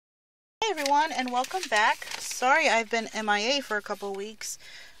everyone, and welcome back. Sorry I've been MIA for a couple of weeks.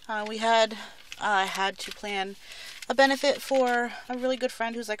 I had to plan a benefit for a really good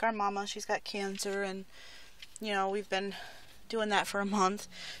friend who's like our mama. She's got cancer, and we've been doing that for a month.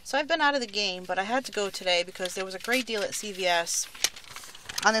 So I've been out of the game, but I had to go today because there was a great deal at CVS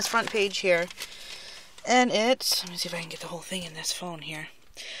on this front page here. And let me see if I can get the whole thing in this phone here.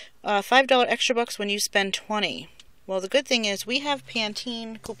 $5 extra bucks when you spend $20. Well, the good thing is we have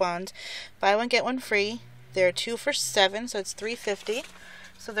Pantene coupons. Buy one, get one free. They're 2 for $7, so it's $3.50.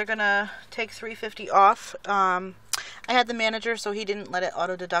 So they're going to take $3.50 off. I had the manager, so he didn't let it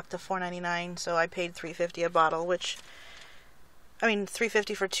auto-deduct to $4.99, so I paid $3.50 a bottle,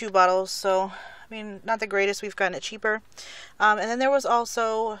 $3.50 for 2 bottles, so, not the greatest. We've gotten it cheaper. And then there was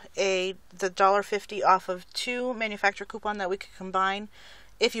also the $1.50 off of 2 manufacturer coupon that we could combine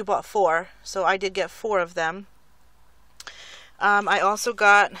if you bought 4. So I did get 4 of them. I also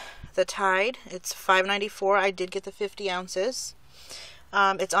got the Tide. It's $5.94. I did get the 50 ounces.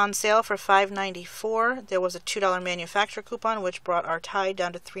 It's on sale for $5.94. There was a $2 manufacturer coupon, which brought our Tide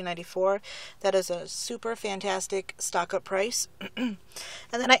down to $3.94. That is a super fantastic stock-up price. And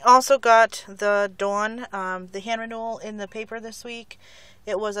then I also got the Dawn, the hand renewal in the paper this week.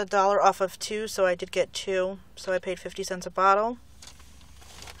 It was $1 off of 2, so I did get 2. So I paid 50 cents a bottle.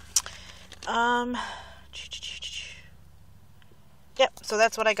 Yep, so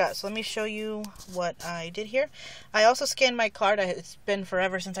that's what I got. So let me show you what I did here. I also scanned my card. It's been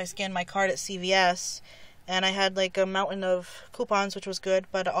forever since I scanned my card at CVS. And I had like a mountain of coupons, which was good.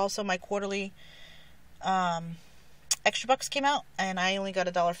 But also my quarterly extra bucks came out. And I only got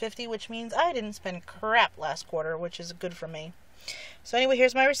 $1.50, which means I didn't spend crap last quarter, which is good for me. So anyway,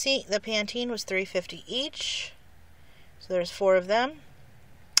 here's my receipt. The Pantene was $3.50 each. So there's 4 of them.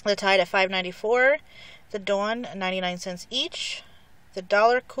 The Tide at $5.94. The Dawn, 99 cents each. The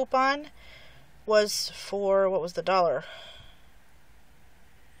 $1 coupon was for, what was the $1?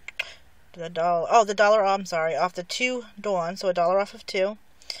 The $1, I'm sorry, off the 2 Dawn, so $1 off of 2.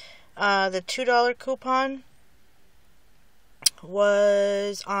 The $2 coupon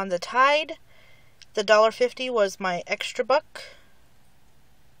was on the Tide. The $1.50 was my extra buck.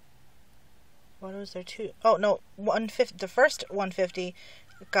 What was there? Oh no, $1.50. The first $1.50.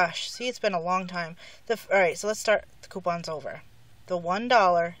 Gosh, see, it's been a long time. Alright, so let's start the coupons over. The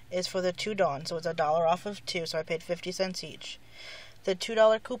 $1 is for the 2 Dawn, so it's $1 off of 2, so I paid 50 cents each. The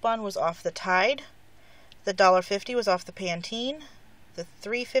 $2 coupon was off the Tide. The $1.50 was off the Pantene. The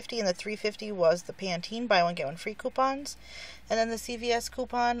 $3.50 and the $3.50 was the Pantene buy one get one free coupons. And then the CVS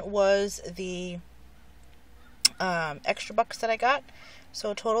coupon was the extra bucks that I got.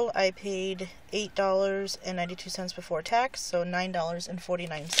 So total I paid $8.92 before tax, so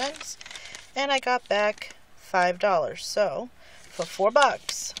 $9.49. And I got back $5. So for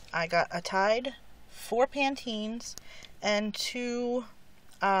 $4, I got a Tide, 4 Pantenes, and 2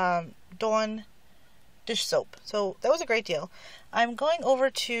 Dawn dish soap. So that was a great deal. I'm going over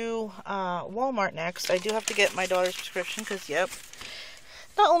to Walmart next. I do have to get my daughter's prescription because, yep,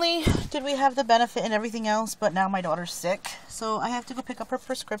 not only did we have the benefit and everything else, but now my daughter's sick. So I have to go pick up her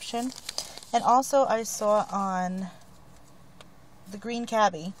prescription. And also I saw on the Green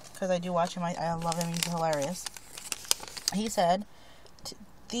Cabbie, because I do watch him, I love him, he's hilarious. He said,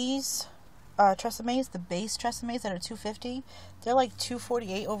 these Tresames, the base Tresames that are $2.50, they're like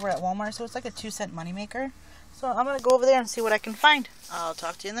 $2.48 over at Walmart, so it's like a 2-cent moneymaker. So I'm going to go over there and see what I can find. I'll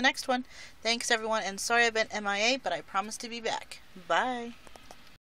talk to you in the next one. Thanks everyone, and sorry I've been MIA, but I promise to be back. Bye.